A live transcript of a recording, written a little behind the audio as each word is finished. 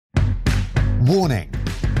Warning: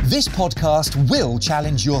 this podcast will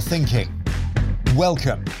challenge your thinking.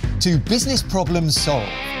 Welcome to Business Problems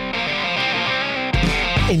Solved.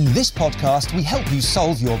 In this podcast, we help you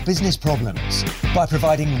solve your business problems by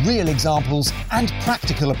providing real examples and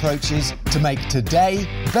practical approaches to make today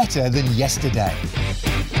better than yesterday.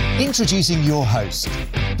 Introducing your host,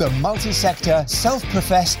 the multi-sector,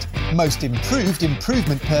 self-professed, most improved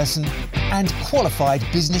improvement person and qualified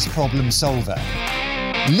business problem solver,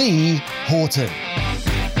 Lee Horton.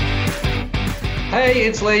 Hey,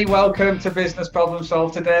 it's Lee. Welcome to Business Problem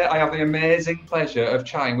Solved. Today, I have the amazing pleasure of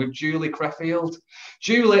chatting with Julie Creffield.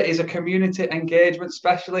 Julie is a community engagement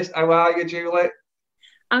specialist. How are you, Julie?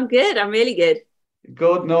 I'm good. I'm really good.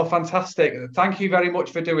 Good. No, fantastic. Thank you very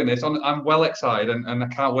much for doing this. I'm well excited and I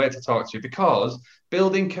can't wait to talk to you because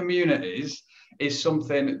building communities is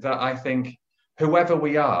something that I think whoever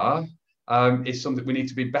we are is something we need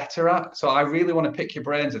to be better at. So I really want to pick your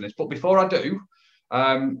brains in this. But before I do,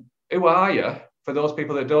 who are you? For those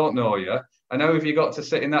people that don't know you, I know if you got to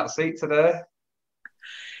sit in that seat today.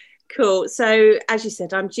 Cool. So as you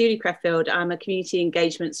said, I'm Julie Creffield. I'm a community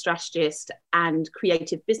engagement strategist and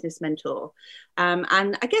creative business mentor.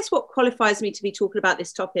 And I guess what qualifies me to be talking about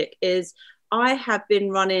this topic is I have been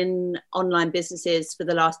running online businesses for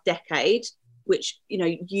the last decade, which, you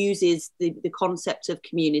know, uses the concept of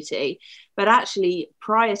community. But actually,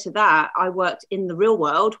 prior to that, I worked in the real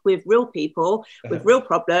world with real people, with real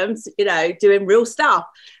problems, you know, doing real stuff.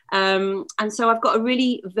 And so I've got a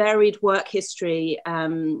really varied work history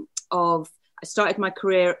I started my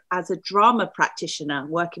career as a drama practitioner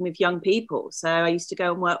working with young people. So I used to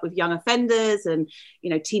go and work with young offenders and,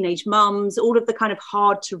 you know, teenage mums, all of the kind of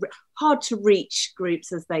hard to reach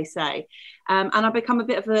groups, as they say. And I've become a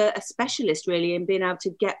bit of a specialist really in being able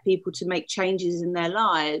to get people to make changes in their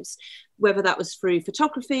lives, whether that was through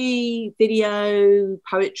photography, video,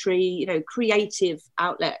 poetry, you know, creative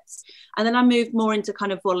outlets. And then I moved more into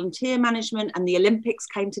kind of volunteer management, and the Olympics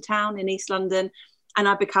came to town in East London. And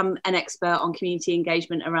I've become an expert on community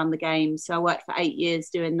engagement around the Games. So I worked for 8 years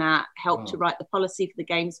doing that, helped to write the policy for the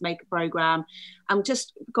Games Maker programme, and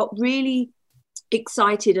just got really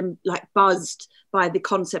excited and like buzzed by the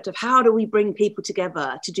concept of how do we bring people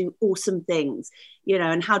together to do awesome things, you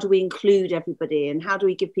know, and how do we include everybody and how do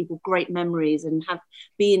we give people great memories and have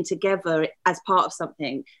being together as part of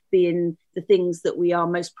something being the things that we are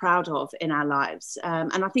most proud of in our lives.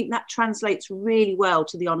 And I think that translates really well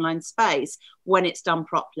to the online space when it's done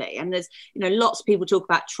properly. And there's, you know, lots of people talk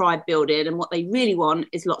about tribe building and what they really want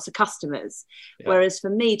is lots of customers. Yeah. Whereas for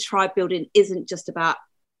me, tribe building isn't just about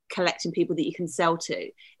collecting people that you can sell to.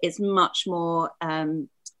 It's much more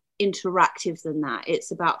interactive than that.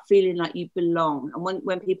 It's about feeling like you belong. And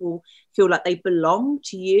when people feel like they belong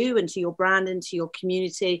to you and to your brand and to your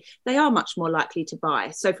community, they are much more likely to buy.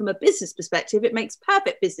 So from a business perspective, it makes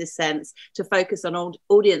perfect business sense to focus on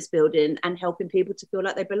audience building and helping people to feel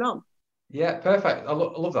like they belong. Yeah, perfect. I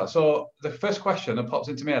love that. So the first question that pops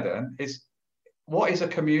into my head then is, what is a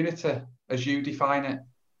community as you define it?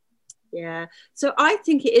 Yeah, so I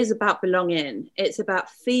think it is about belonging. It's about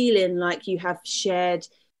feeling like you have shared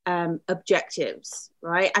objectives,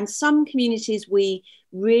 right? And some communities we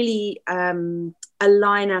really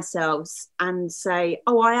align ourselves and say,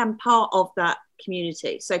 oh, I am part of that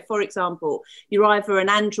community. So for example, you're either an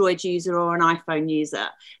Android user or an iPhone user,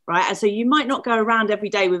 right? And so you might not go around every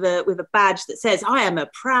day with a badge that says I am a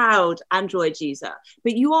proud Android user,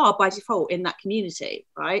 but you are by default in that community,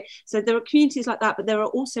 right? So there are communities like that, but there are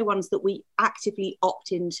also ones that we actively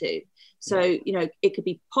opt into. So, you know, it could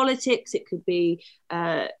be politics, it could be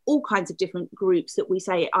all kinds of different groups that we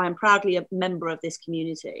say, I am proudly a member of this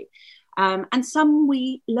community. And some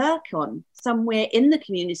we lurk on, some we're in the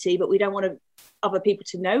community, but we don't want other people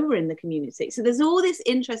to know we're in the community. So there's all this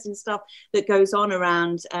interesting stuff that goes on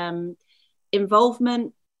around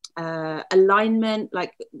involvement, alignment,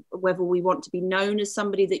 like whether we want to be known as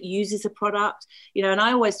somebody that uses a product, you know. And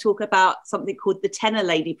I always talk about something called the tenor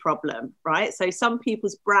lady problem, right? So some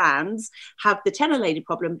people's brands have the tenor lady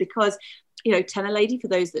problem because, you know, tenor lady, for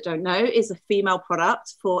those that don't know, is a female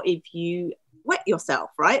product for if you wet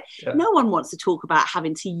yourself, right? Yeah. No one wants to talk about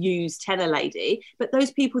having to use tenor lady, but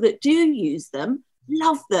those people that do use them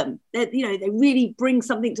love them. You know, they really bring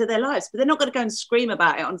something to their lives, but they're not going to go and scream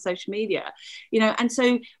about it on social media, you know. And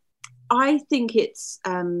so I think it's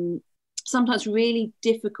sometimes really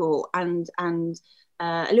difficult and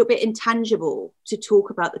a little bit intangible to talk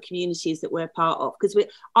about the communities that we're a part of, because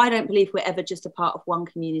I don't believe we're ever just a part of one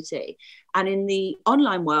community. And in the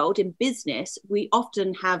online world, in business, we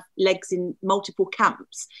often have legs in multiple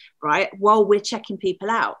camps, right? While we're checking people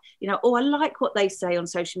out, you know, oh, I like what they say on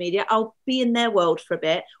social media, I'll be in their world for a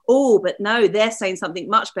bit. Oh, but no, they're saying something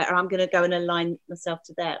much better, I'm going to go and align myself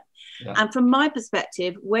to them. Yeah. And from my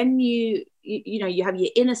perspective, when you know, you have your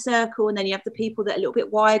inner circle, and then you have the people that are a little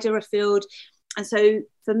bit wider afield. And so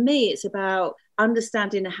for me, it's about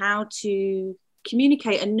understanding how to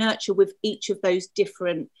communicate and nurture with each of those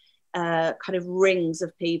different kind of rings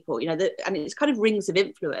of people, you know, and it's kind of rings of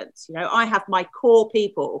influence. You know, I have my core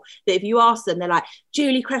people that if you ask them, they're like,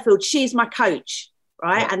 Julie Crefeld, she's my coach,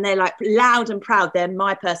 right? Yeah. And they're like loud and proud, they're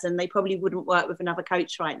my person. They probably wouldn't work with another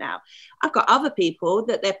coach right now. I've got other people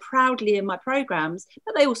that they're proudly in my programs,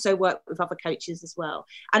 but they also work with other coaches as well.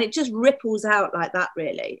 And it just ripples out like that,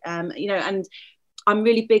 really. You know, and I'm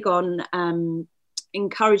really big on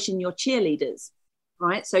encouraging your cheerleaders,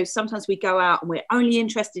 right? So sometimes we go out and we're only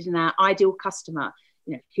interested in our ideal customer.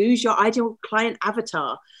 You know, who's your ideal client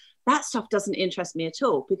avatar? That stuff doesn't interest me at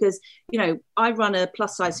all, because, you know, I run a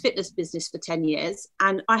plus size fitness business for 10 years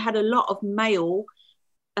and I had a lot of male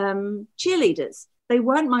cheerleaders. They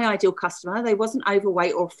weren't my ideal customer. They wasn't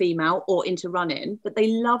overweight or female or into running, but they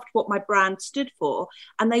loved what my brand stood for.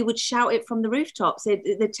 And they would shout it from the rooftops.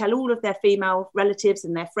 They'd tell all of their female relatives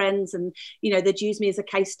and their friends, and, you know, they'd use me as a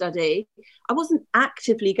case study. I wasn't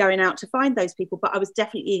actively going out to find those people, but I was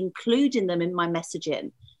definitely including them in my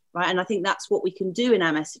messaging. Right. And I think that's what we can do in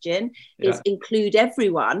our messaging, is include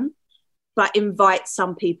everyone, but invite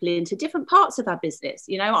some people into different parts of our business.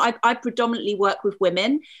 You know, I predominantly work with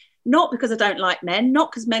women, not because I don't like men,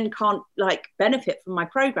 not because men can't like benefit from my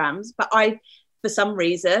programs, but I, for some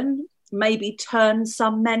reason, maybe turn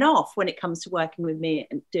some men off when it comes to working with me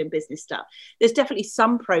and doing business stuff. There's definitely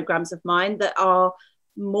some programs of mine that are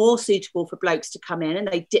more suitable for blokes to come in and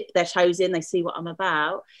they dip their toes in, they see what I'm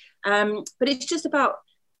about. But it's just about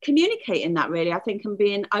communicating that, really, I think, and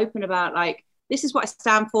being open about, like, this is what I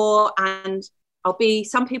stand for, and I'll be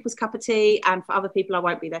some people's cup of tea, and for other people I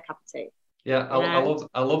won't be their cup of tea. Yeah,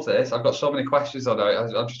 I love this. I've got so many questions on it.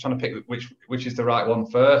 I'm just trying to pick which is the right one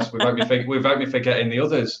first without me forgetting the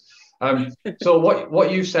others. So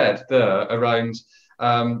what you said there around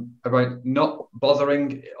not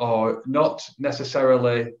bothering or not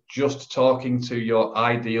necessarily just talking to your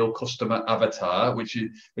ideal customer avatar, which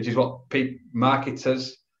is what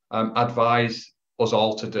marketers advise us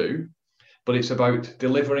all to do, but it's about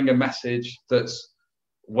delivering a message that's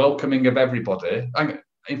welcoming of everybody. And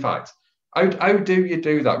in fact, how do you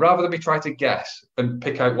do that? Rather than me try to guess and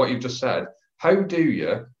pick out what you've just said, how do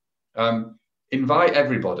you invite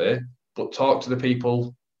everybody, but talk to the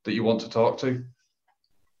people that you want to talk to?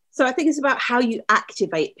 So I think it's about how you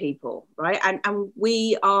activate people, right? And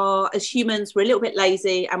we are, as humans, we're a little bit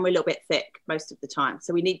lazy and we're a little bit thick most of the time.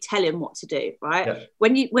 So we need telling what to do, right? Yeah.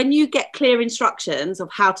 When you get clear instructions of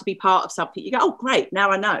how to be part of something, you go, oh, great, now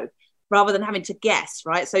I know, rather than having to guess,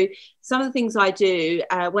 right? So some of the things I do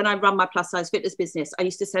when I run my plus size fitness business, I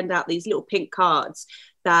used to send out these little pink cards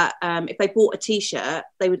that if they bought a t-shirt,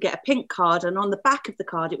 they would get a pink card, and on the back of the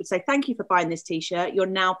card it would say, thank you for buying this t-shirt, you're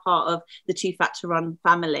now part of the Too Fat to Run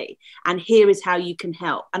family, and here is how you can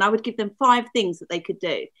help. And I would give them 5 things that they could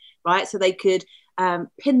do, right? So they could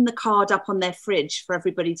pin the card up on their fridge for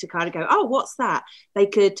everybody to kind of go, oh, what's that? They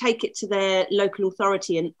could take it to their local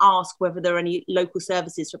authority and ask whether there are any local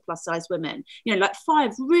services for plus size women. You know, like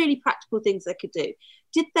 5 really practical things they could do.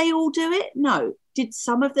 Did they all do it? No. Did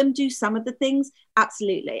some of them do some of the things?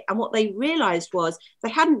 Absolutely. And what they realized was they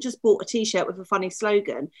hadn't just bought a t-shirt with a funny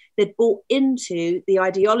slogan. They'd bought into the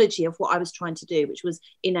ideology of what I was trying to do, which was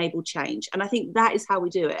enable change. And I think that is how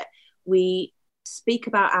we do it. We speak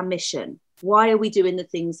about our mission. Why are we doing the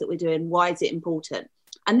things that we're doing? Why is it important?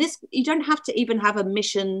 And this, you don't have to even have a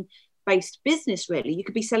mission-based business, really. You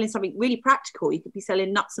could be selling something really practical. You could be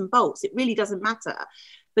selling nuts and bolts. It really doesn't matter.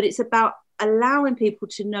 But it's about allowing people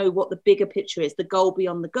to know what the bigger picture is, the goal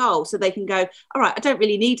beyond the goal, so they can go, all right, I don't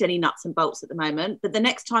really need any nuts and bolts at the moment, but the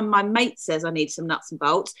next time my mate says I need some nuts and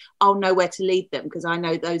bolts, I'll know where to lead them because I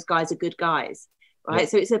know those guys are good guys. Right. Yeah.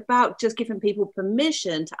 So it's about just giving people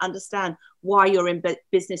permission to understand why you're in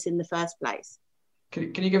business in the first place.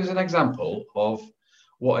 Can you give us an example of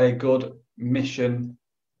what a good mission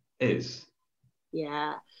is?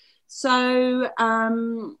 Yeah. So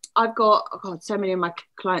I've got, so many of my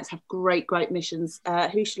clients have great missions.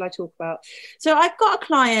 Who should I talk about? So I've got a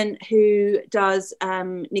client who does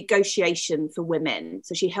negotiation for women.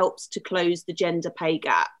 So she helps to close the gender pay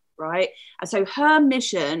gap. right? And so her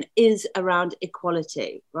mission is around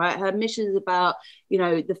equality, right? Her mission is about, you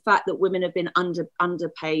know, the fact that women have been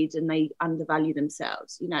underpaid and they undervalue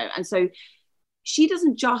themselves, you know. And so she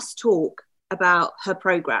doesn't just talk about her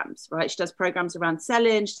programs, right? She does programs around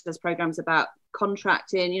selling, she does programs about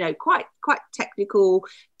contracting, you know, quite technical,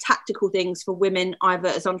 tactical things for women, either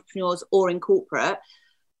as entrepreneurs or in corporate.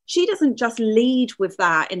 She doesn't just lead with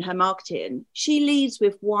that in her marketing. She leads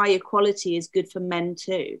with why equality is good for men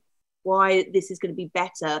too, why this is going to be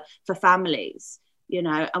better for families, you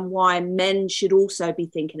know, and why men should also be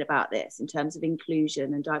thinking about this in terms of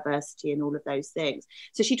inclusion and diversity and all of those things.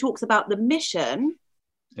 So she talks about the mission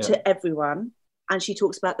to everyone, and she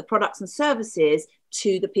talks about the products and services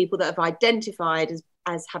to the people that have identified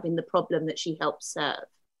as having the problem that she helps serve.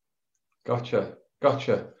 Gotcha.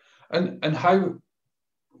 And how,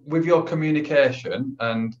 with your communication,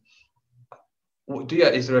 and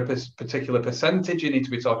is there a particular percentage you need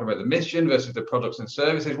to be talking about the mission versus the products and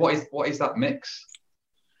services? What is that mix?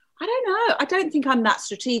 I don't know. I don't think I'm that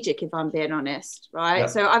strategic, if I'm being honest, right?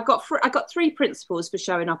 So I've got three principles for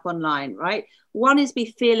showing up online, right? One is be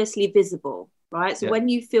fearlessly visible, right? So when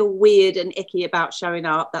you feel weird and icky about showing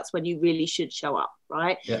up, that's when you really should show up,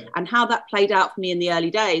 right? And how that played out for me in the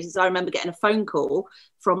early days is I remember getting a phone call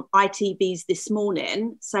from ITV's This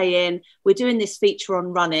Morning saying, we're doing this feature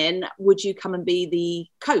on running. Would you come and be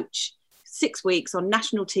the coach? 6 weeks on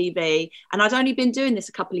national TV. And I'd only been doing this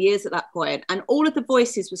a couple of years at that point. And all of the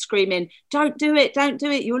voices were screaming, don't do it.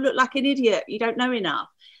 You'll look like an idiot. You don't know enough.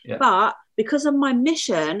 But because of my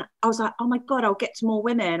mission, I was like, oh my God, I'll get to more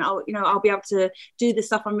women. I'll be able to do the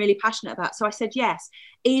stuff I'm really passionate about. So I said yes,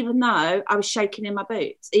 even though I was shaking in my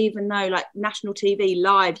boots, even though like national TV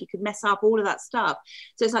live, you could mess up all of that stuff.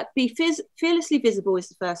 So it's like be fearlessly visible is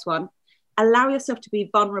the first one. Allow yourself to be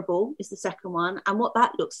vulnerable is the second one. And what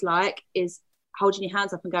that looks like is holding your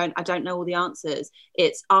hands up and going, I don't know all the answers.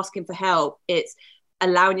 It's asking for help. It's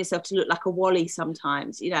allowing yourself to look like a Wally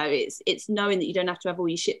sometimes. You know, it's knowing that you don't have to have all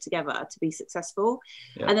your shit together to be successful.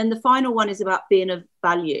 And then the final one is about being of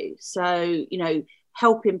value. So, you know,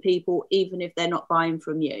 helping people even if they're not buying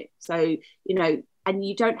from you. So, you know, and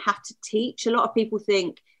you don't have to teach. A lot of people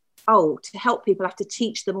think, oh, to help people, I have to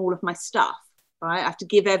teach them all of my stuff. Right? I have to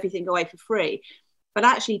give everything away for free. But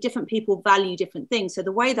actually different people value different things. So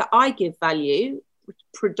the way that I give value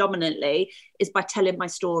predominantly is by telling my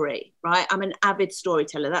story, right? I'm an avid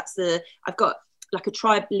storyteller. I've got like a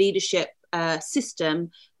tribe leadership system,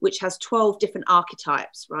 which has 12 different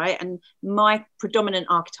archetypes, right? And my predominant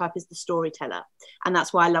archetype is the storyteller. And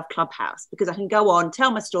that's why I love Clubhouse, because I can go on, tell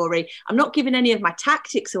my story. I'm not giving any of my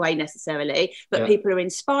tactics away necessarily, but people are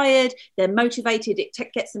inspired, they're motivated, it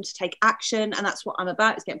gets them to take action. And that's what I'm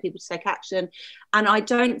about, is getting people to take action. And I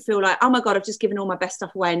don't feel like, oh my God, I've just given all my best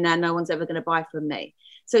stuff away and now no one's ever going to buy from me.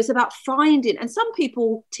 So it's about finding, and some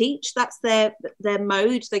people teach, that's their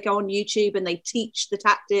mode. They go on YouTube and they teach the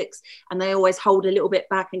tactics, and they always hold a little bit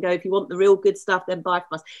back and go, if you want the real good stuff, then buy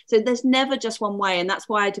from us. So there's never just one way. And that's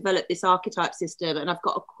why I developed this archetype system. And I've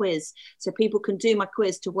got a quiz, so people can do my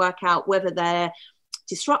quiz to work out whether they're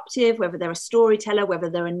disruptive, whether they're a storyteller, whether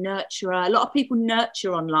they're a nurturer. A lot of people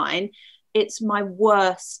nurture online. It's my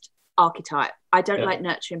worst archetype. I don't like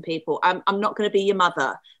nurturing people. I'm not going to be your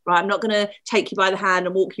mother, right? I'm not going to take you by the hand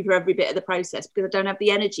and walk you through every bit of the process, because I don't have the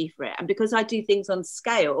energy for it. And because I do things on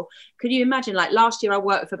scale, could you imagine, like last year I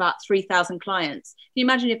worked with about 3,000 clients. Can you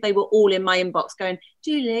imagine if they were all in my inbox going,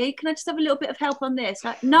 Julie, can I just have a little bit of help on this?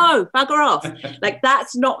 Like, no, bugger off. Like,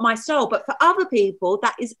 that's not my style. But for other people,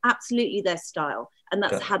 that is absolutely their style. And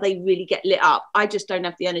that's how they really get lit up. I just don't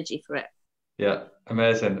have the energy for it. Yeah,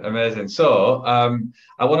 amazing. So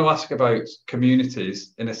I want to ask about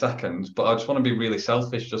communities in a second, but I just want to be really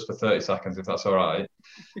selfish just for 30 seconds, if that's all right.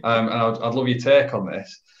 And I'd love your take on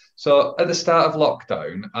this. So at the start of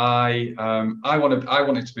lockdown, I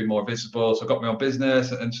wanted to be more visible. So I got my own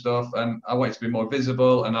business and stuff, and I wanted to be more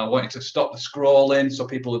visible, and I wanted to stop the scrolling so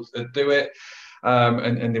people would do it.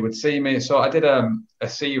 And they would see me. So I did a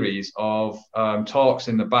series of talks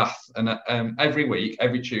in the bath, and every week,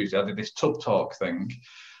 every Tuesday, I did this tub talk thing,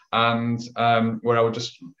 and where I would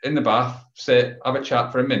just in the bath sit, have a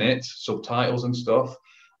chat for a minute, subtitles and stuff,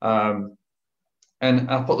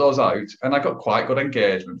 and I put those out, and I got quite good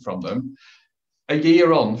engagement from them. A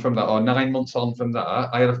year on from that, or 9 months on from that,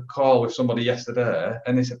 I had a call with somebody yesterday,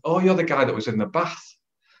 and they said, "Oh, you're the guy that was in the bath."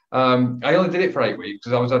 I only did it for 8 weeks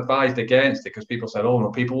because I was advised against it, because people said, "Oh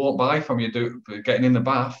no, people won't buy from you getting in the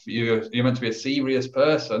bath. You're meant to be a serious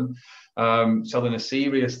person, selling a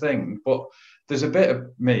serious thing." But there's a bit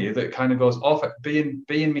of me that kind of goes off at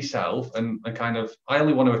being myself, and kind of, I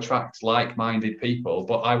only want to attract like-minded people,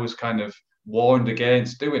 but I was kind of warned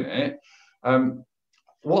against doing it.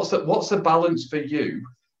 What's the balance for you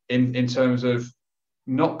in terms of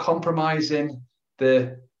not compromising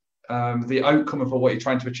the outcome of what you're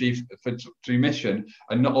trying to achieve for your mission,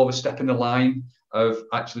 and not overstepping the line of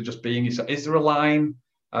actually just being yourself? Is there a line?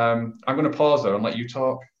 I'm going to pause there and let you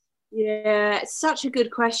talk. Yeah, it's such a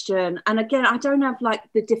good question. And again, I don't have like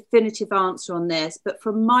the definitive answer on this, but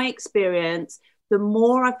from my experience, the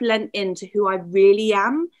more I've lent into who I really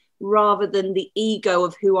am, rather than the ego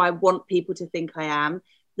of who I want people to think I am,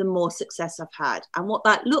 the more success I've had. And what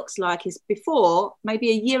that looks like is, before, maybe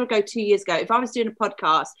a year ago, 2 years ago, if I was doing a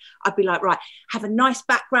podcast, I'd be like, right, have a nice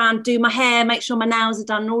background, do my hair, make sure my nails are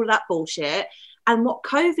done, and all of that bullshit. And what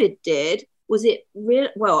COVID did was I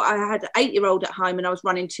had an 8-year-old at home and I was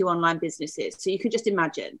running 2 online businesses. So you could just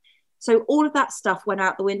imagine. So all of that stuff went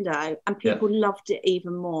out the window, and people loved it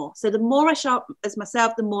even more. So the more I show up as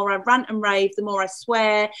myself, the more I rant and rave, the more I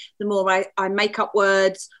swear, the more I make up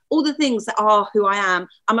words, all the things that are who I am.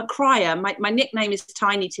 I'm a crier. My nickname is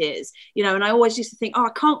Tiny Tears, and I always used to think, I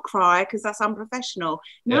can't cry because that's unprofessional.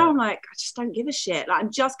 Now I'm like, I just don't give a shit. Like,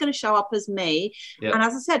 I'm just going to show up as me. Yeah. And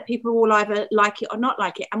as I said, people will either like it or not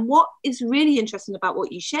like it. And what is really interesting about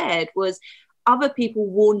what you shared was other people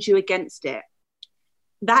warned you against it.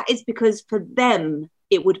 That is because for them,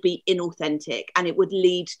 it would be inauthentic and it would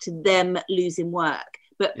lead to them losing work.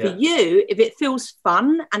 But for you, if it feels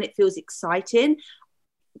fun and it feels exciting,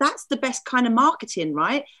 that's the best kind of marketing,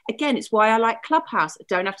 right? Again, it's why I like Clubhouse. I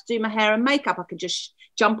don't have to do my hair and makeup. I can just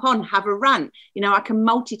jump on, have a rant. I can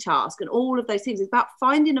multitask and all of those things. It's about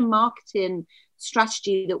finding a marketing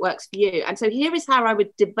strategy that works for you. And so here is how I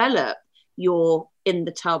would develop your in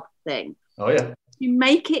the tub thing. Oh, yeah. You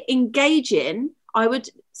make it engaging. I would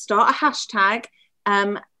start a hashtag.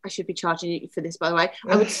 I should be charging you for this, by the way.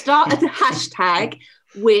 I would start a hashtag,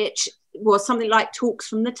 which was something like Talks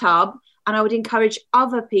from the Tub. And I would encourage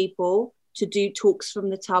other people to do Talks from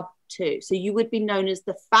the Tub too. So you would be known as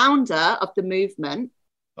the founder of the movement.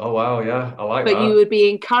 Oh, wow. Yeah, I like that. But you would be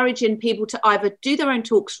encouraging people to either do their own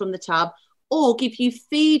Talks from the Tub or give you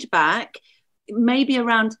feedback, maybe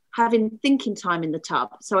around having thinking time in the tub.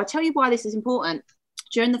 So I tell you why this is important.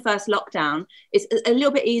 During the first lockdown, it's a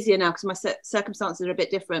little bit easier now because my circumstances are a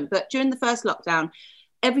bit different. But during the first lockdown,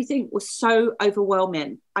 everything was so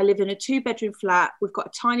overwhelming. I live in a 2-bedroom flat. We've got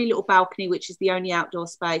a tiny little balcony, which is the only outdoor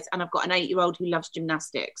space. And I've got an 8-year-old who loves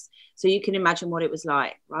gymnastics. So you can imagine what it was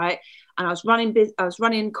like, right? And I was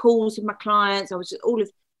running calls with my clients.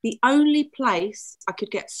 The only place I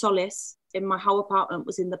could get solace in my whole apartment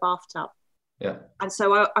was in the bathtub. Yeah. And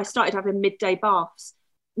so I started having midday baths.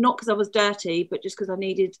 Not because I was dirty, but just because I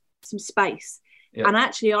needed some space. Yeah. And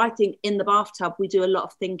actually, I think in the bathtub, we do a lot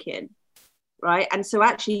of thinking, right? And so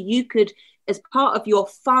actually you could, as part of your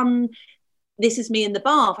fun, this is me in the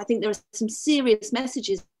bath, I think there are some serious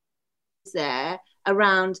messages there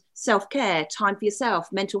around self-care, time for yourself,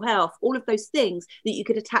 mental health, all of those things that you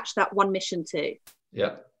could attach that one mission to.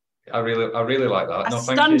 Yeah. I really like that. I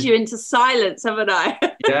stunned you into silence, haven't I?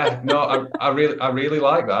 Yeah, no, I really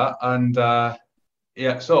like that. And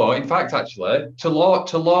yeah, so in fact, actually, to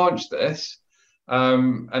launch this,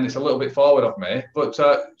 and it's a little bit forward of me, but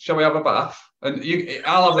shall we have a bath? And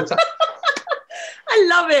I'll have the I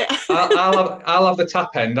love it. I'll have the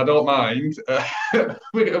tap end. I don't mind.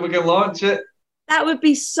 We can launch it. That would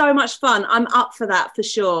be so much fun. I'm up for that for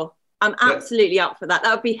sure. I'm absolutely up for that.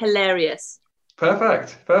 That would be hilarious.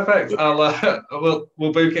 Perfect. Yeah. We'll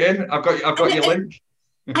book it in. I've got your link.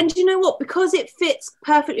 And you know what? Because it fits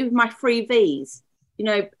perfectly with my free Vs.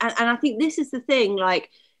 And I think this is the thing, like,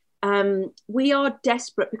 we are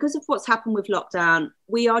desperate because of what's happened with lockdown.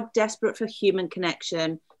 We are desperate for human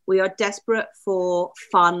connection. We are desperate for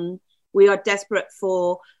fun. We are desperate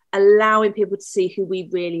for allowing people to see who we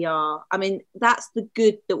really are. I mean, that's the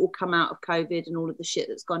good that will come out of COVID and all of the shit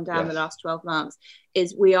that's gone down the last 12 months,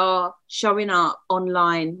 is we are showing up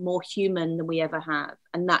online more human than we ever have.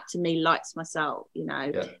 And that to me lights my soul,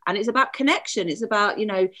 and it's about connection. It's about,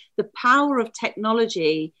 the power of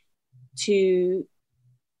technology to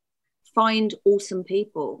find awesome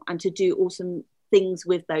people and to do awesome things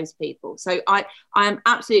with those people. So I am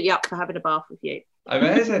absolutely up for having a bath with you.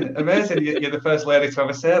 Amazing. You're the first lady to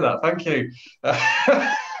ever say that. Thank you.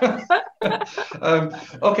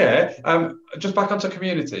 Okay. Just back onto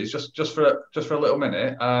communities, just for a little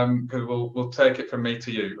minute, because we'll take it from me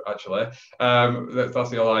to you. Actually, that's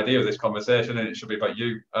the whole idea of this conversation, and it should be about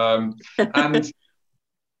you. And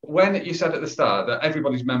when you said at the start that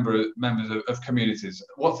everybody's members of communities,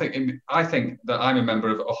 I think that I'm a member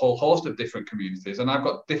of a whole host of different communities, and I've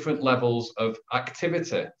got different levels of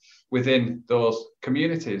activity within those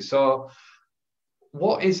communities. So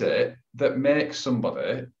what is it that makes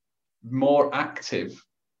somebody more active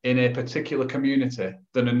in a particular community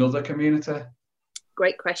than another community?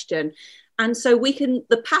 Great question. And so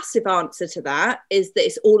the passive answer to that is that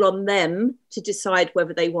it's all on them to decide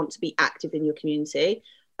whether they want to be active in your community.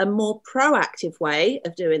 A more proactive way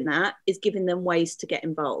of doing that is giving them ways to get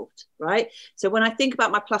involved, right? So when I think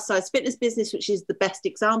about my plus size fitness business, which is the best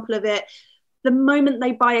example of it, the moment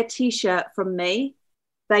they buy a t-shirt from me,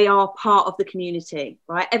 they are part of the community,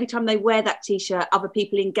 right? Every time they wear that t-shirt, other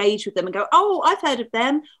people engage with them and go, oh, I've heard of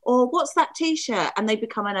them, or what's that t-shirt? And they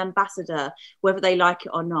become an ambassador, whether they like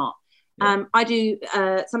it or not. Yeah. I do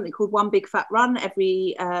something called One Big Fat Run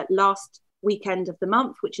every last weekend of the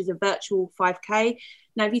month, which is a virtual 5K.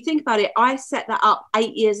 Now, if you think about it, I set that up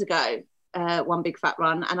 8 years ago, One Big Fat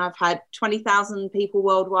Run, and I've had 20,000 people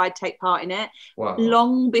worldwide take part in it. Wow.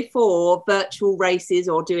 Long before virtual races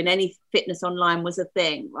or doing any fitness online was a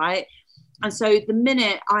thing, right? And so the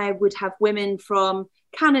minute I would have women from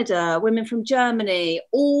Canada, women from Germany,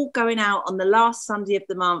 all going out on the last Sunday of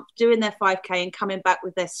the month, doing their 5K and coming back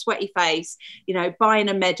with their sweaty face, you know, buying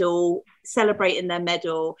a medal, celebrating their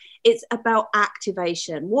medal. It's about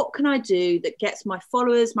activation. What can I do that gets my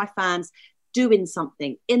followers, my fans, doing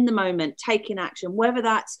something in the moment, taking action, whether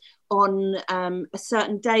that's on a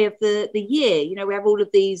certain day of the year. You know, we have all of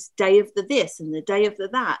these day of the this and the day of the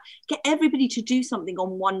that. Get everybody to do something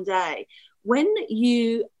on one day. When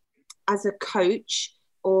you, as a coach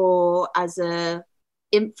or as a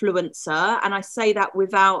influencer, and I say that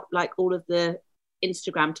without like all of the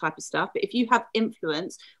Instagram type of stuff, but if you have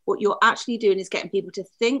influence, what you're actually doing is getting people to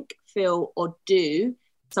think, feel, or do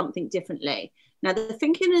something differently. Now, the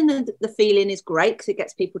thinking and the feeling is great because it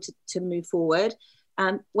gets people to move forward.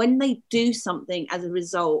 When they do something as a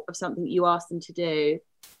result of something you ask them to do,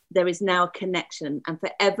 there is now a connection, and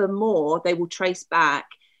forevermore they will trace back.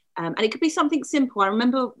 And it could be something simple. I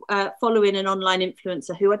remember following an online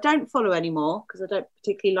influencer who I don't follow anymore because I don't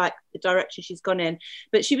particularly like the direction she's gone in.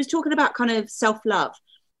 But she was talking about kind of self-love.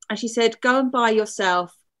 And she said, go and buy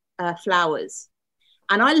yourself flowers.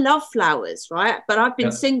 And I love flowers, right? But I've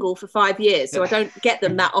been single for 5 years, so I don't get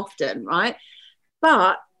them that often, right?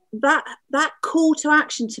 But that call to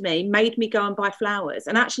action to me made me go and buy flowers.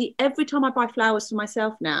 And actually, every time I buy flowers for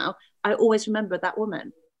myself now, I always remember that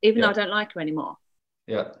woman, even though I don't like her anymore.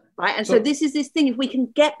 Yeah. Right. And so this is this thing, if we can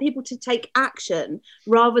get people to take action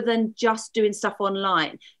rather than just doing stuff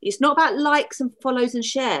online, it's not about likes and follows and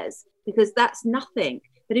shares, because that's nothing.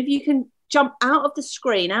 But if you can jump out of the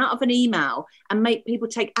screen, out of an email, and make people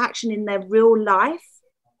take action in their real life,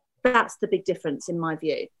 that's the big difference in my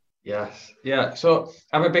view. Yes. Yeah. So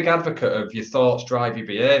I'm a big advocate of your thoughts drive your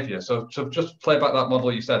behavior. So just play back that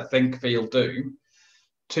model you said, think, feel, do.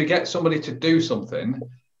 To get somebody to do something,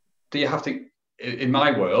 do you have to, in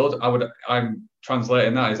my world, I'm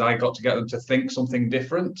translating that as I got to get them to think something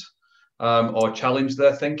different or challenge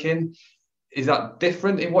their thinking. Is that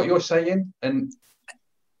different in what you're saying? And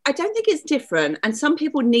I don't think it's different. And some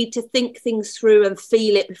people need to think things through and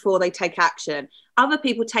feel it before they take action. Other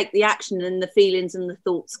people take the action and the feelings and the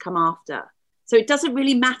thoughts come after. So it doesn't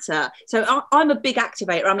really matter. So I'm a big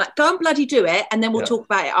activator. I'm like, go and bloody do it. And then we'll talk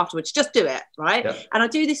about it afterwards. Just do it. Right. Yeah. And I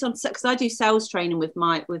do this because I do sales training with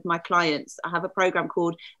my clients. I have a program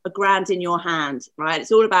called A Grand in Your Hand. Right.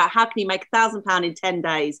 It's all about how can you make £1,000 in 10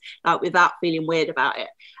 days without feeling weird about it.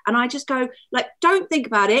 And I just go like, don't think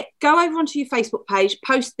about it. Go over onto your Facebook page,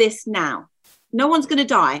 post this now. No one's going to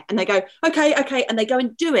die. And they go, okay. And they go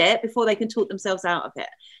and do it before they can talk themselves out of it.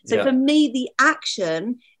 So for me, the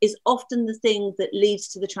action is often the thing that leads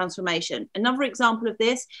to the transformation. Another example of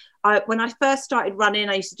this, when I first started running,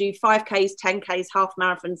 I used to do 5Ks, 10Ks, half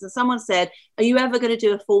marathons. And someone said, are you ever going to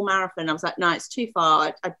do a full marathon? I was like, no, it's too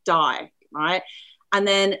far. I'd die. Right. And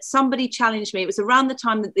then somebody challenged me. It was around the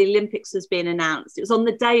time that the Olympics was being announced. It was on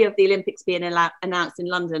the day of the Olympics being announced in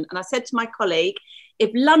London. And I said to my colleague, if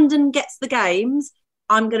London gets the games,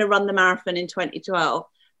 I'm going to run the marathon in 2012.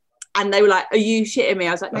 And they were like, are you shitting me?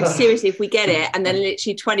 I was like, no, seriously, if we get it. And then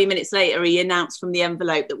literally 20 minutes later, he announced from the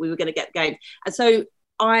envelope that we were going to get the games. And so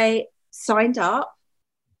I signed up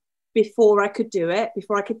before I could do it,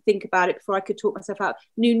 before I could think about it, before I could talk myself out,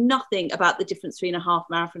 knew nothing about the difference between a half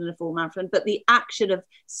marathon and a full marathon, but the action of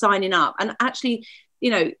signing up. And actually, you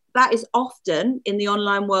know, that is often in the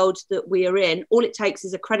online world that we are in, all it takes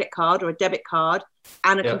is a credit card or a debit card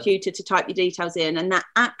and a computer to type your details in. And that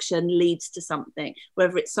action leads to something,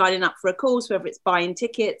 whether it's signing up for a course, whether it's buying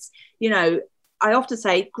tickets. You know, I often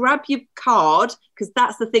say, grab your card, because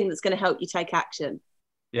that's the thing that's going to help you take action.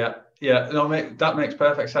 Yeah. No, that makes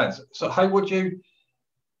perfect sense. So how would you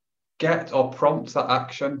get or prompt that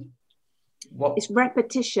action? It's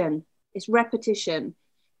repetition. It's repetition.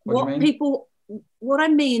 What do you mean? What I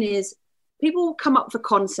mean is people will come up with a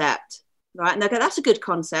concept, right? And they go, that's a good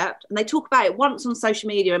concept. And they talk about it once on social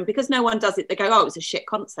media. And because no one does it, they go, oh, it's a shit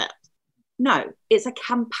concept. No, it's a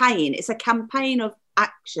campaign. It's a campaign of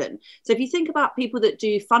action. So if you think about people that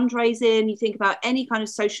do fundraising, you think about any kind of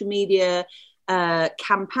social media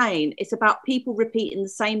campaign, it's about people repeating the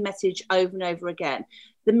same message over and over again.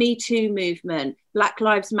 The Me Too movement, Black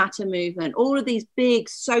Lives Matter movement, all of these big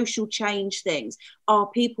social change things are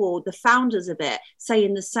people, the founders of it,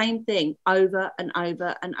 saying the same thing over and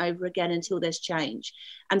over and over again until there's change.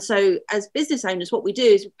 And so as business owners, what we do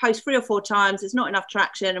is we post 3 or 4 times, there's not enough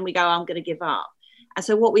traction, and we go, I'm going to give up. And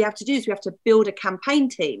so what we have to do is we have to build a campaign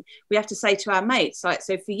team. We have to say to our mates, like,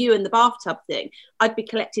 so for you and the bathtub thing, I'd be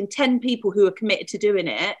collecting 10 people who are committed to doing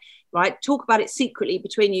it, right? Talk about it secretly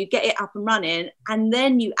between you, get it up and running, and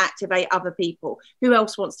then you activate other people. Who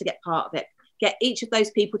else wants to get part of it? Get each of those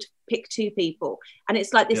people to pick 2 people. And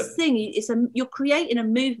it's like this thing, you're creating a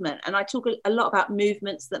movement. And I talk a lot about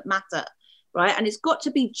movements that matter, right? And it's got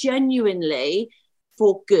to be genuinely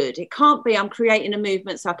for good. It can't be I'm creating a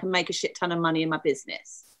movement so I can make a shit ton of money in my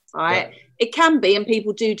business, right? Yeah. It can be, and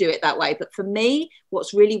people do it that way. But for me,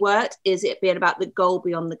 what's really worked is it being about the goal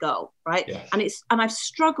beyond the goal, right? Yes. And I've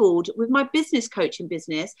struggled with my business coaching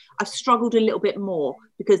business. I've struggled a little bit more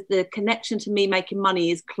because the connection to me making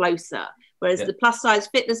money is closer. Whereas the plus size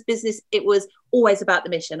fitness business, it was always about the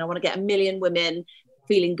mission. I want to get 1 million women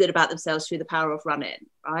feeling good about themselves through the power of running,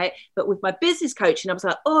 right? But with my business coaching, I was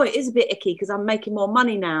like, oh, it is a bit icky because I'm making more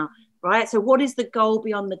money now, right? So what is the goal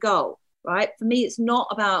beyond the goal, right? For me, it's not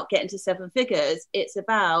about getting to 7 figures. It's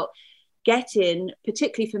about getting,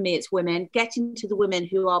 particularly for me, it's women, getting to the women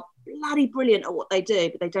who are bloody brilliant at what they do,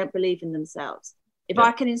 but they don't believe in themselves. If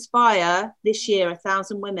I can inspire this year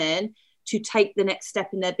 1,000 women to take the next step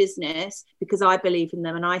in their business because I believe in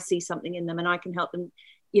them and I see something in them and I can help them,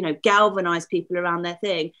 galvanize people around their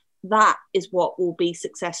thing, that is what will be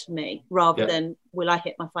success for me, rather than will I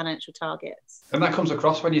hit my financial targets. And that comes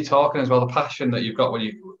across when you're talking as well. The passion that you've got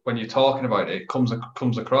when you're talking about it comes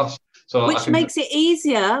across. So which makes it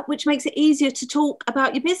easier to talk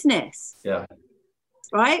about your business. Yeah.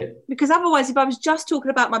 Right? Yeah. Because otherwise, if I was just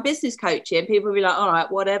talking about my business coaching, people would be like, all right,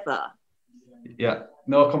 whatever. Yeah.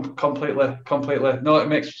 No, completely. No, it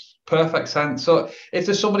makes perfect sense. So if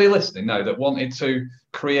there's somebody listening now that wanted to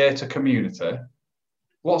create a community,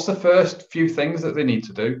 what's the first few things that they need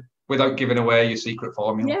to do without giving away your secret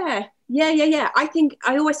formula? Yeah. I think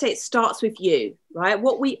I always say it starts with you, right?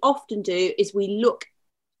 What we often do is we look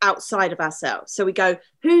outside of ourselves. So we go,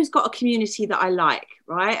 who's got a community that I like,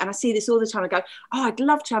 right? And I see this all the time. I go, oh, I'd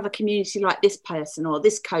love to have a community like this person or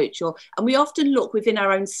this coach, and we often look within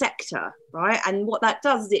our own sector, right? And what that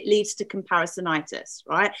does is it leads to comparisonitis,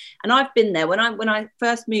 right? And I've been there when I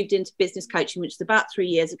first moved into business coaching, which is about 3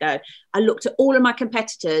 years ago. I looked at all of my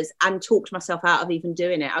competitors and talked myself out of even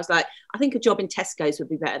doing it. I was like, I think a job in Tesco's would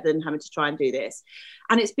be better than having to try and do this.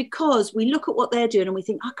 And it's because we look at what they're doing and we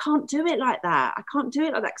think, I can't do it like that. I can't do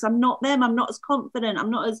it like that because I'm not them. I'm not as confident.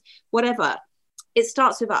 I'm not as whatever. It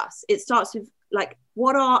starts with us. It starts with like,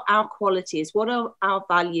 what are our qualities? What are our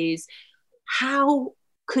values? How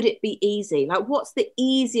could it be easy? Like, what's the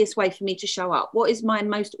easiest way for me to show up? What is my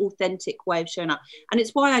most authentic way of showing up? And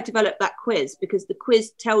it's why I developed that quiz, because the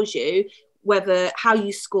quiz tells you how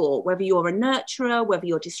you score, whether you're a nurturer, whether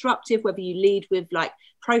you're disruptive, whether you lead with like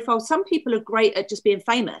profiles. Some people are great at just being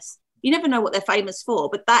famous. You never know what they're famous for,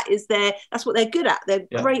 but that's what they're good at. They're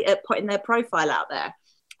great at putting their profile out there.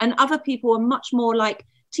 And other people are much more like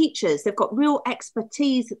teachers. They've got real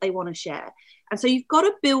expertise that they want to share. And so you've got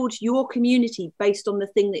to build your community based on the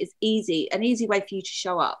thing that is an easy way for you to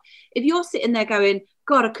show up. If you're sitting there going,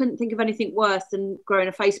 God, I couldn't think of anything worse than growing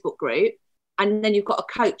a Facebook group, and then you've got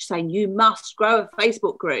a coach saying you must grow a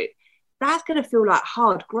Facebook group, that's going to feel like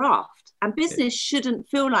hard graft. And business shouldn't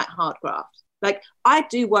feel like hard graft. Like, I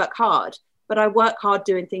do work hard, but I work hard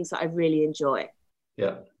doing things that I really enjoy.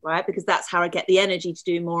 Yeah. Right. Because that's how I get the energy to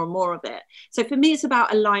do more and more of it. So for me, it's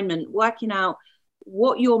about alignment, working out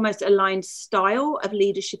what your most aligned style of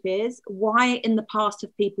leadership is, why in the past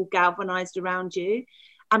have people galvanized around you,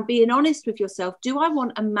 and being honest with yourself. Do I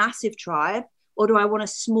want a massive tribe or do I want a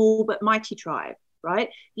small but mighty tribe? Right.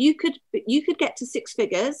 You could get to 6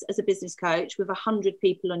 figures as a business coach with 100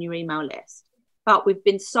 people on your email list. But we've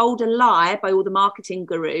been sold a lie by all the marketing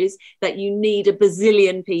gurus that you need a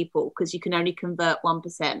bazillion people because you can only convert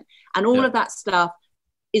 1%. And all of that stuff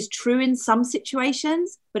is true in some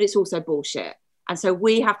situations, but it's also bullshit. And so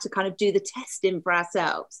we have to kind of do the testing for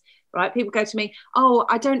ourselves, right? People go to me, oh,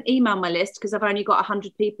 I don't email my list because I've only got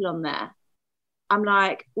 100 people on there. I'm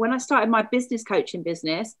like, when I started my business coaching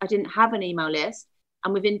business, I didn't have an email list.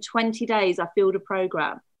 And within 20 days, I filled a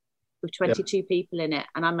program with 22 people in it.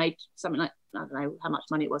 And I made something like, I don't know how much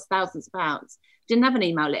money it was, thousands of pounds. Didn't have an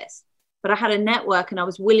email list, but I had a network, and I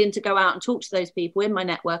was willing to go out and talk to those people in my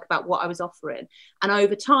network about what I was offering. And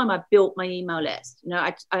over time, I built my email list. You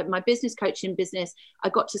know, my business coaching business, I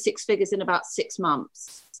got to 6 figures in about 6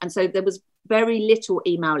 months. And so there was very little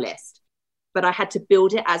email list, but I had to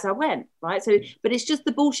build it as I went, right? So, but it's just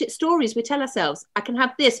the bullshit stories we tell ourselves. I can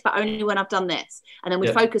have this, but only when I've done this. And then we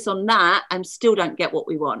focus on that and still don't get what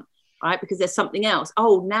we want, right? Because there's something else.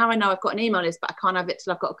 Oh, now I know I've got an email list, but I can't have it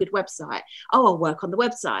till I've got a good website. Oh, I'll work on the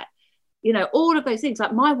website. You know, all of those things.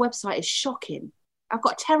 Like, my website is shocking. I've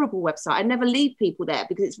got a terrible website. I never lead people there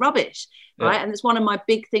because it's rubbish, right? And it's one of my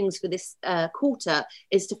big things for this quarter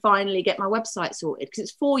is to finally get my website sorted, because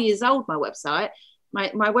it's 4 years old, my website. My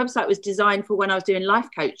website was designed for when I was doing life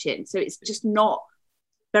coaching. So it's just not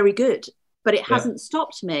very good, but it hasn't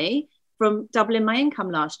stopped me from doubling my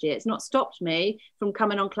income last year. It's not stopped me from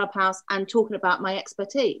coming on Clubhouse and talking about my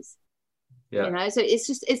expertise. You know, so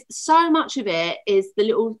it's so much of it is the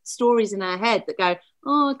little stories in our head that go,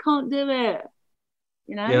 oh, I can't do it.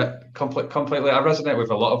 You know? Yeah, completely. I resonate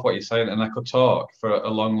with a lot of what you're saying, and I could talk for a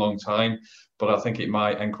long, long time, but I think it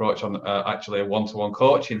might encroach on actually a one-to-one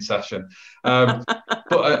coaching session. But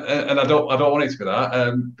and I don't want it to be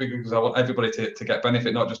that, because I want everybody to get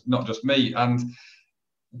benefit, not just me. And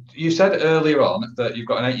you said earlier on that you've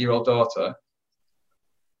got an 8-year-old daughter.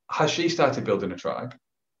 Has she started building a tribe?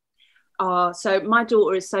 Oh, so my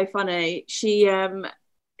daughter is so funny. She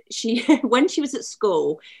when she was at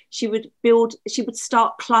school, she would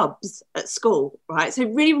start clubs at school, right? So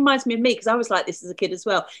it really reminds me of me, because I was like this as a kid as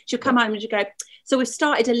well. She'll come home and she'll go, so we've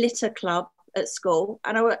started a litter club at school.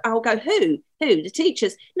 And I'll go, who? The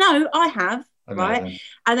teachers? No, I have. Amazing. Right?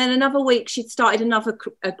 And then another week she'd started another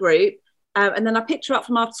group. And then I picked her up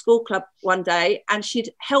from after school club one day, and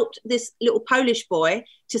she'd helped this little Polish boy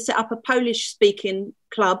to set up a Polish speaking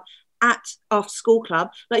club at after school club.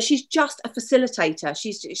 Like, she's just a facilitator.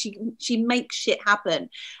 She makes shit happen.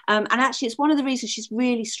 And actually, it's one of the reasons she's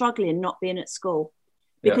really struggling not being at school,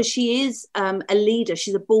 because she is a leader.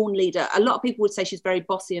 She's a born leader. A lot of people would say she's very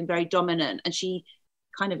bossy and very dominant, and she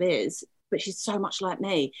kind of is, but she's so much like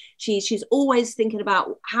me. She's always thinking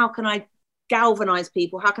about, how can I galvanize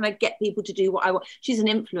people? How can I get people to do what I want? She's an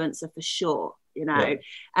influencer for sure. You know,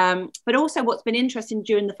 but also what's been interesting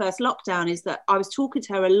during the first lockdown is that I was talking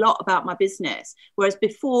to her a lot about my business, whereas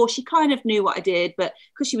before she kind of knew what I did, but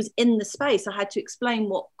because she was in the space, I had to explain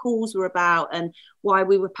what calls were about and why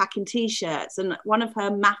we were packing t-shirts. And one of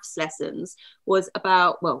her maths lessons was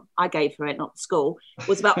about, well, I gave her it, not the school,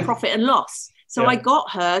 was about profit and loss. So I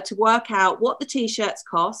got her to work out what the t-shirts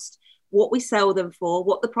cost, what we sell them for,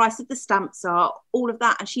 what the price of the stamps are, all of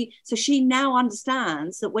that. And she now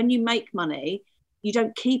understands that when you make money, you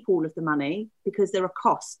don't keep all of the money, because there are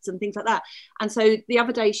costs and things like that. And so the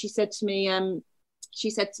other day she said to me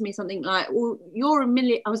something like, well, you're a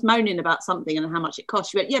million. I was moaning about something and how much it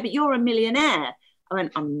cost. She went, yeah, but you're a millionaire. I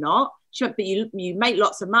went, I'm not. She went, but you make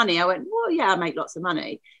lots of money. I went, well, yeah, I make lots of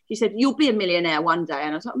money. She said, you'll be a millionaire one day.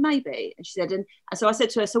 And I was like, maybe. And she said, and so I said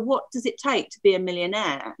to her, so what does it take to be a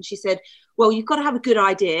millionaire? And she said, well, you've got to have a good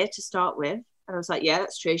idea to start with. And I was like, yeah,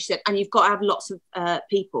 that's true. She said, and you've got to have lots of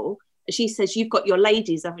people. And she says, you've got your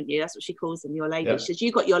ladies, haven't you? That's what she calls them, your ladies. Yeah. She says,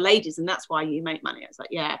 you've got your ladies, and that's why you make money. I was like,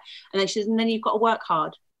 yeah. And then she says, and then you've got to work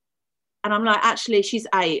hard. And I'm like, actually, she's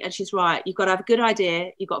 8, and she's right. You've got to have a good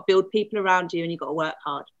idea. You've got to build people around you, and you've got to work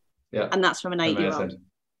hard. Yeah. And that's from an 8-year-old.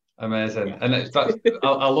 Amazing. Yeah. And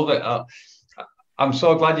I love it. I'm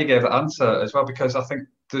so glad you gave that answer as well, because I think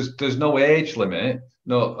there's no age limit,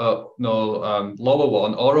 no lower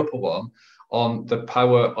one or upper one, on the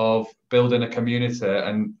power of building a community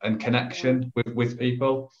and connection with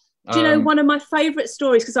people. Do you know, one of my favourite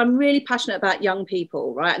stories, because I'm really passionate about young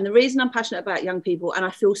people, right? And the reason I'm passionate about young people, and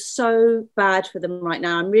I feel so bad for them right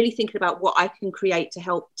now, I'm really thinking about what I can create to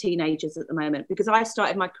help teenagers at the moment, because I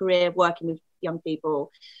started my career working with young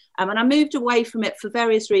people, and I moved away from it for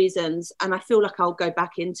various reasons, and I feel like I'll go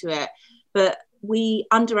back into it. But we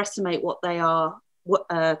underestimate what they are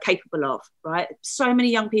capable of, right? So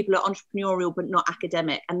many young people are entrepreneurial but not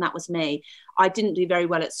academic, and that was me. I didn't do very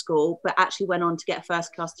well at school, but actually went on to get a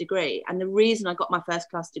first-class degree. And the reason I got my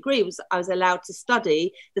first-class degree was I was allowed to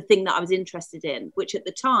study the thing that I was interested in, which at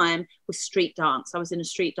the time was street dance. I was in a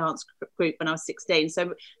street dance group when I was 16.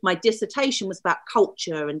 So my dissertation was about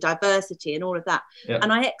culture and diversity and all of that. Yeah.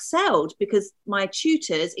 And I excelled because my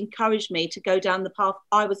tutors encouraged me to go down the path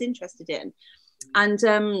I was interested in.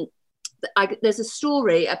 And there's a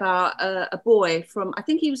story about a boy from, I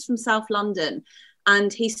think he was from South London,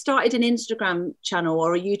 and he started an Instagram channel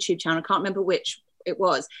or a YouTube channel, I can't remember which it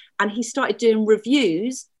was, and he started doing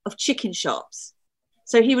reviews of chicken shops.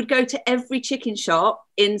 So he would go to every chicken shop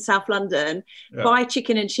in South London, buy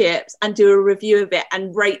chicken and chips and do a review of it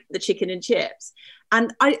and rate the chicken and chips.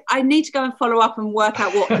 And I need to go and follow up and work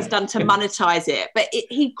out what he's done to monetize it. But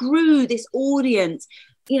he grew this audience,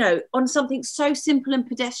 you know, on something so simple and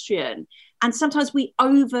pedestrian. And sometimes we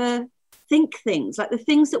overthink things, like the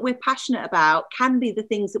things that we're passionate about can be the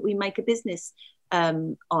things that we make a business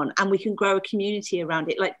on, and we can grow a community around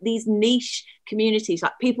it. Like these niche communities,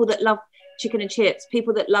 like people that love chicken and chips,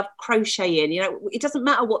 people that love crocheting, you know, it doesn't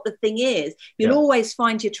matter what the thing is, you'll always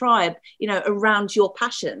find your tribe, you know, around your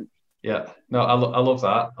passion. Yeah, no, I love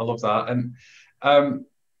that. I love that. And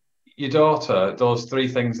your daughter, those three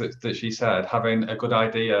things that she said, having a good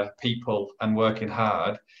idea, people, and working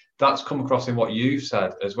hard, that's come across in what you've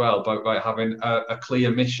said as well, about having a clear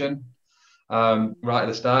mission right at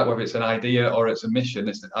the start, whether it's an idea or it's a mission.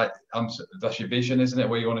 That's your vision, isn't it,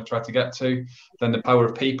 where you want to try to get to? Then the power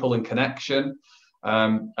of people and connection,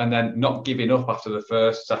 and then not giving up after the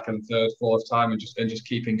first, second, third, fourth time, and just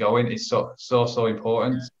keeping going is so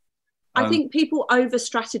important. I think people over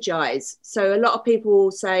strategize. So a lot of people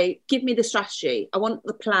will say, give me the strategy. I want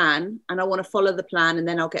the plan and I want to follow the plan and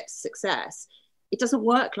then I'll get to success. It doesn't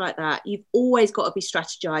work like that. You've always got to be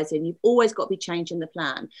strategizing. You've always got to be changing the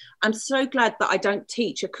plan. I'm so glad that I don't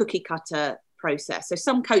teach a cookie cutter process. So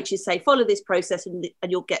some coaches say, follow this process and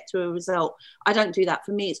you'll get to a result. I don't do that.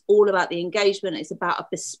 For me, it's all about the engagement. It's about a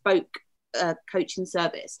bespoke coaching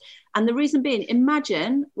service. And the reason being,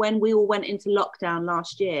 imagine when we all went into lockdown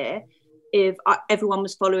last year, if everyone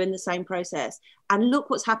was following the same process. And look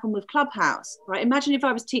what's happened with Clubhouse, right? Imagine if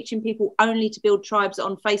I was teaching people only to build tribes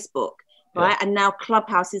on Facebook, right? And now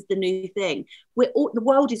Clubhouse is the new thing. The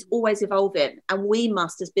world is always evolving, and we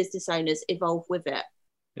must, as business owners, evolve with it.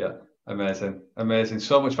 Yeah, amazing.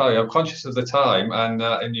 So much value. I'm conscious of the time,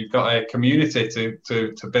 and you've got a community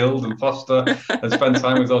to build and foster and spend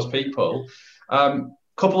time with those people.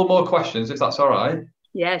 Couple of more questions, if that's all right.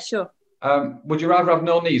 Yeah, sure. Would you rather have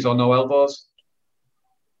no knees or no elbows?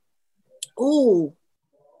 Oh,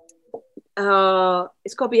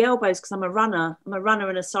 it's got to be elbows because I'm a runner. I'm a runner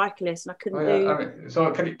and a cyclist, and I couldn't do. I mean,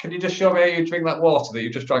 so can you just show me how you drink that water that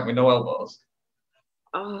you just drank with no elbows?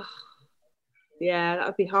 Oh, yeah, that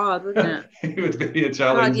would be hard, wouldn't it? It would be a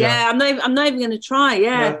challenge. Yeah, I'm not even going to try.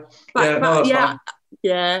 Yeah,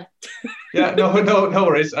 Yeah. Yeah, no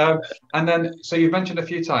worries. And then, so you've mentioned a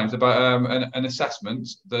few times about an assessment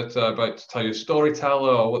that about to tell you a storyteller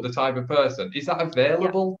or what the type of person. Is that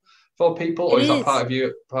available for people, or is that part of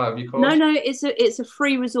your course? No, it's a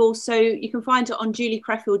free resource. So you can find it on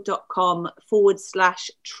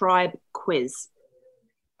juliecreffield.com/tribe quiz.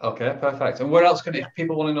 Okay, perfect. And where else if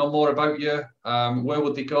people want to know more about you, where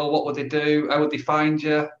would they go? What would they do? How would they find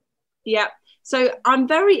you? Yeah. So I'm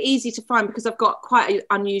very easy to find because I've got quite an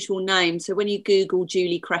unusual name. So when you Google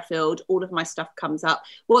Julie Creffield, all of my stuff comes up.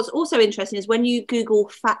 What's also interesting is when you Google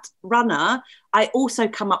fat runner, I also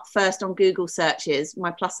come up first on Google searches,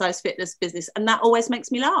 my plus size fitness business. And that always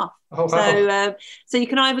makes me laugh. Oh, wow. So you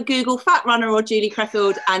can either Google fat runner or Julie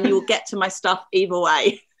Creffield and you'll get to my stuff either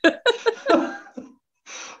way.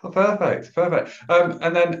 Oh, perfect.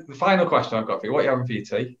 And then the final question I've got for you, what are you having for your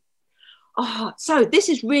tea? Oh, so this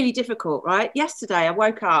is really difficult, right? Yesterday I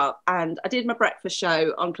woke up and I did my breakfast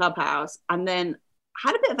show on Clubhouse and then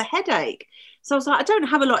had a bit of a headache. So I was like, I don't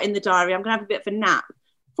have a lot in the diary. I'm going to have a bit of a nap.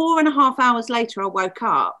 4.5 hours later, I woke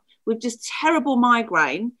up with just terrible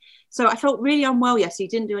migraine. So I felt really unwell yesterday,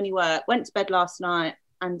 didn't do any work, went to bed last night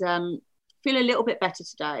and feel a little bit better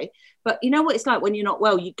today. But you know what it's like when you're not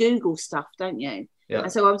well, you Google stuff, don't you? Yeah.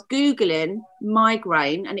 And so I was Googling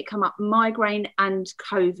migraine and it came up migraine and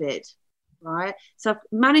COVID. Right. So I've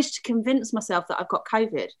managed to convince myself that I've got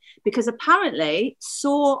COVID because apparently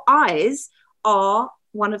sore eyes are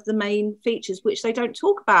one of the main features, which they don't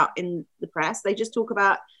talk about in the press. They just talk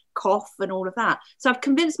about cough and all of that. So I've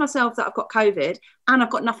convinced myself that I've got COVID and I've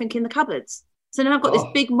got nothing in the cupboards. So now I've got this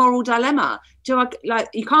big moral dilemma.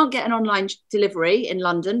 You can't get an online delivery in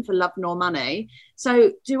London for love nor money.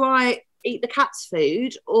 So do I eat the cat's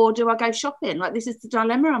food or do I go shopping? Like, this is the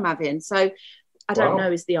dilemma I'm having. So I don't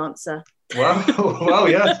know is the answer. Well,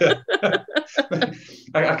 yeah.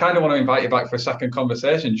 I kind of want to invite you back for a second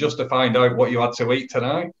conversation just to find out what you had to eat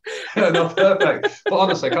tonight. No, perfect. But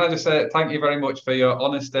honestly, can I just say thank you very much for your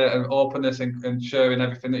honesty and openness and sharing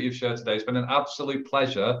everything that you've shared today. It's been an absolute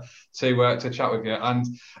pleasure to chat with you. And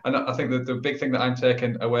I think that the big thing that I'm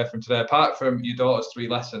taking away from today, apart from your daughter's 3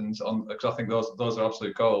 lessons on, because I think those are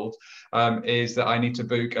absolute gold, is that I need to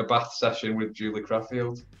book a bath session with Julie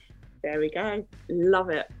Craffield. There we go. Love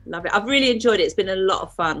it. Love it. I've really enjoyed it. It's been a lot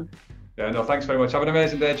of fun. Yeah, no, thanks very much. Have an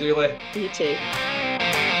amazing day, Julie. You too.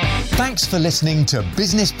 Thanks for listening to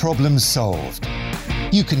Business Problems Solved.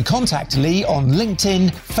 You can contact Lee on LinkedIn,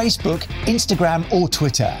 Facebook, Instagram or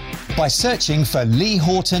Twitter by searching for Lee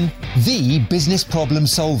Horton, the Business Problem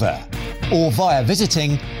Solver, or via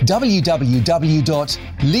visiting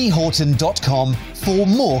www.leehorton.com for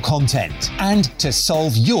more content and to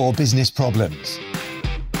solve your business problems.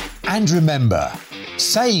 And remember,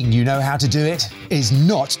 saying you know how to do it is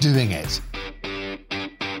not doing it.